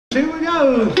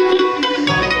Yeehaw!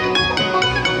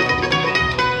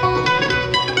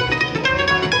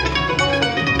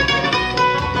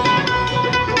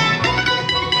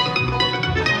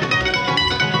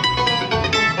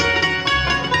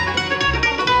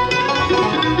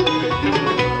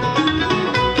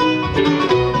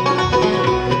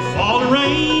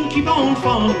 Keep on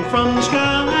falling from the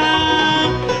sky,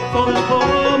 for this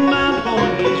poor my boy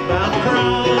is about to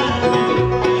cry.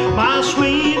 My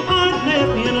sweetheart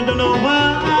left me and I don't know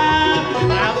why.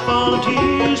 Now falling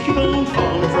tears keep on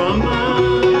falling from my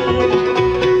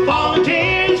eyes. Falling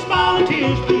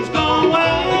tears, please go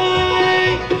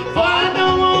away, for I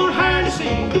don't want her to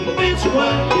see me this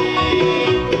way.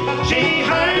 She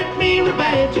hurt me real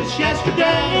bad just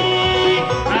yesterday.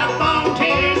 Now falling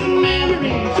tears and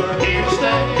memories are here to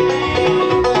stay.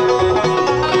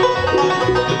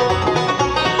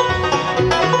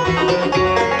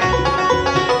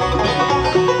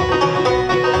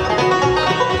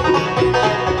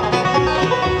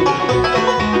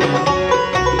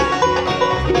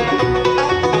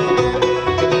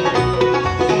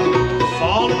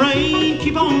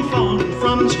 Keep on falling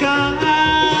from the sky,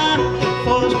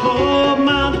 for this poor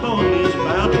my boy is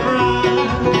about to cry.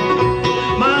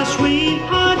 My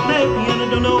sweetheart left me and I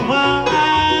don't know why.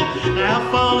 Now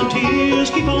falling tears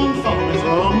keep on falling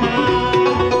from my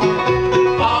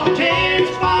eyes. Falling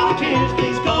tears,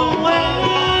 please go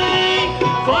away,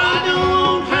 for I don't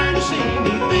want her to see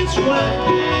me this way.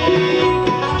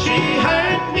 She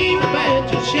hurt me real bad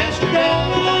just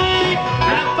yesterday.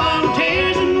 Now falling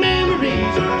tears and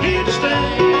memories are here to stay.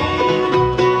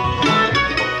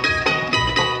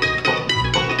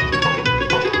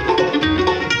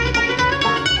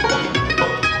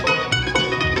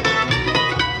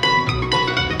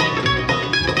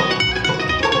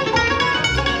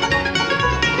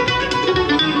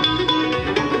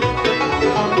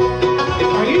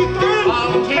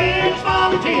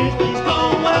 Tears, please go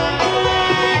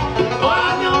away, for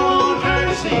I don't want her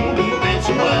to see me this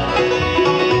way.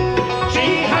 She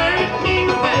hurt me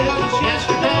real bad just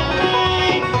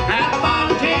yesterday. Now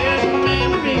falling tears and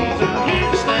memories are here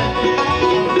to stay.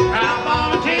 Now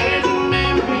falling tears and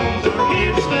memories are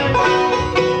here to stay.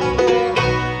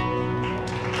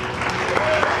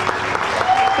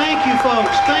 Thank you,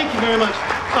 folks. Thank you very much.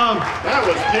 That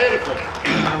was pitiful.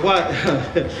 What?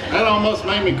 That almost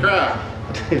made me cry.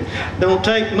 Don't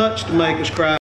take much to make us cry.